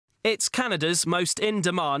It's Canada's most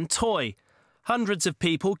in-demand toy. Hundreds of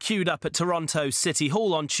people queued up at Toronto City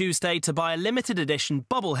Hall on Tuesday to buy a limited edition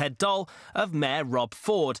bobblehead doll of Mayor Rob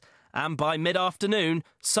Ford. And by mid-afternoon,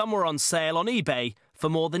 some were on sale on eBay for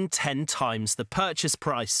more than 10 times the purchase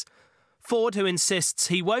price. Ford, who insists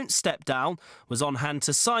he won't step down, was on hand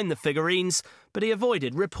to sign the figurines, but he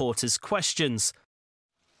avoided reporters' questions.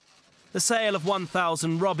 The sale of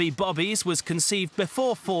 1,000 Robbie Bobbies was conceived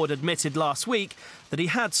before Ford admitted last week that he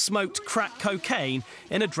had smoked crack cocaine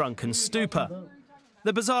in a drunken stupor.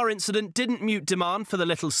 The bizarre incident didn't mute demand for the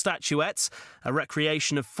little statuettes, a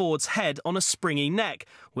recreation of Ford's head on a springy neck,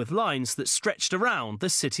 with lines that stretched around the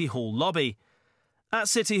City Hall lobby. At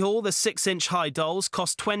City Hall, the 6-inch high dolls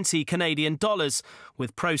cost $20 Canadian,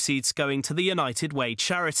 with proceeds going to the United Way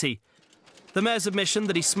charity. The mayor's admission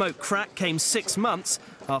that he smoked crack came 6 months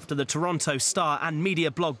after the Toronto Star and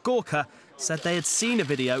media blog Gawker said they had seen a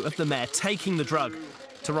video of the mayor taking the drug.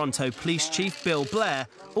 Toronto Police Chief Bill Blair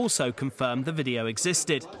also confirmed the video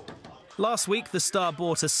existed. Last week, the Star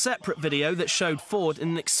bought a separate video that showed Ford in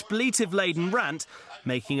an expletive-laden rant,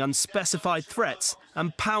 making unspecified threats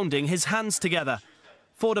and pounding his hands together.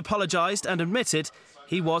 Ford apologised and admitted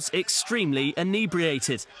he was extremely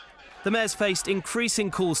inebriated. The mayor's faced increasing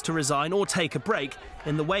calls to resign or take a break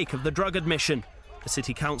in the wake of the drug admission. The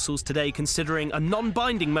City Council's today considering a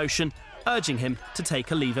non-binding motion urging him to take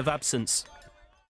a leave of absence.